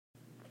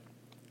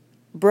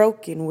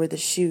Broken were the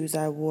shoes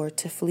I wore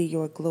to flee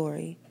your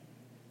glory.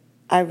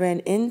 I ran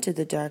into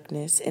the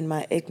darkness in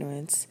my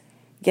ignorance,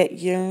 yet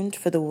yearned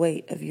for the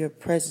weight of your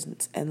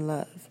presence and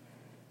love,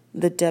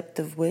 the depth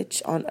of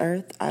which on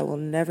earth I will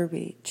never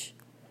reach.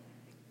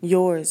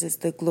 Yours is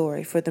the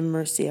glory for the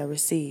mercy I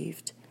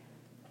received.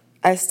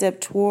 I step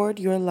toward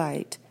your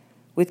light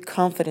with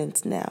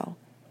confidence now.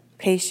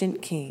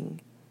 Patient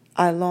King,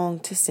 I long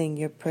to sing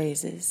your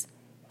praises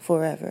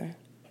forever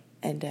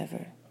and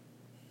ever.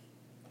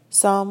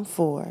 Psalm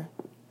 4.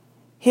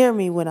 Hear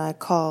me when I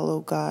call, O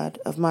God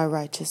of my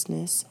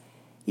righteousness.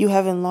 You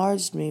have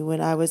enlarged me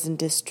when I was in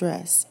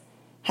distress.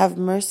 Have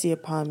mercy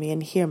upon me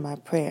and hear my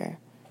prayer.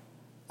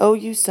 O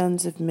you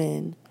sons of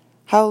men,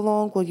 how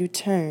long will you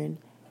turn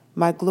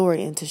my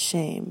glory into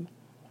shame?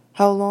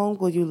 How long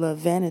will you love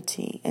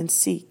vanity and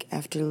seek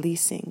after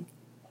leasing?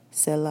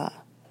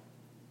 Selah.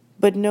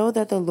 But know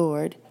that the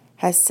Lord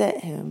has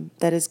set him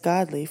that is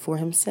godly for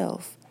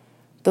himself.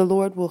 The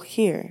Lord will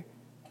hear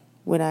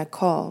when I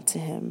call to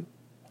him.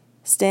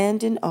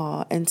 Stand in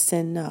awe and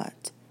sin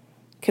not.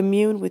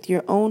 Commune with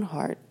your own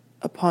heart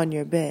upon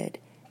your bed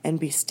and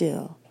be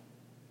still.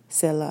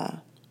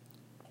 Selah.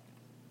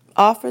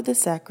 Offer the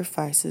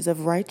sacrifices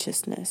of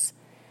righteousness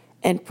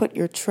and put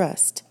your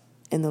trust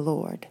in the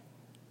Lord.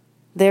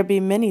 There be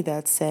many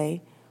that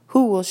say,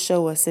 who will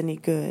show us any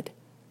good?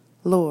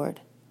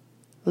 Lord,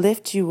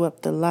 lift you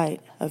up the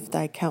light of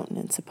thy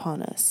countenance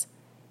upon us.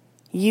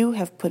 You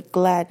have put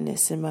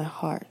gladness in my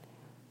heart,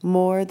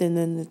 more than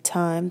in the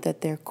time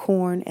that their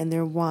corn and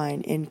their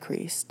wine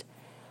increased.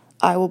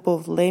 I will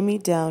both lay me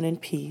down in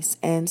peace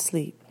and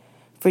sleep,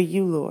 for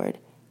you, Lord,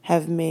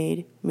 have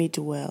made me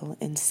dwell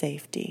in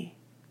safety.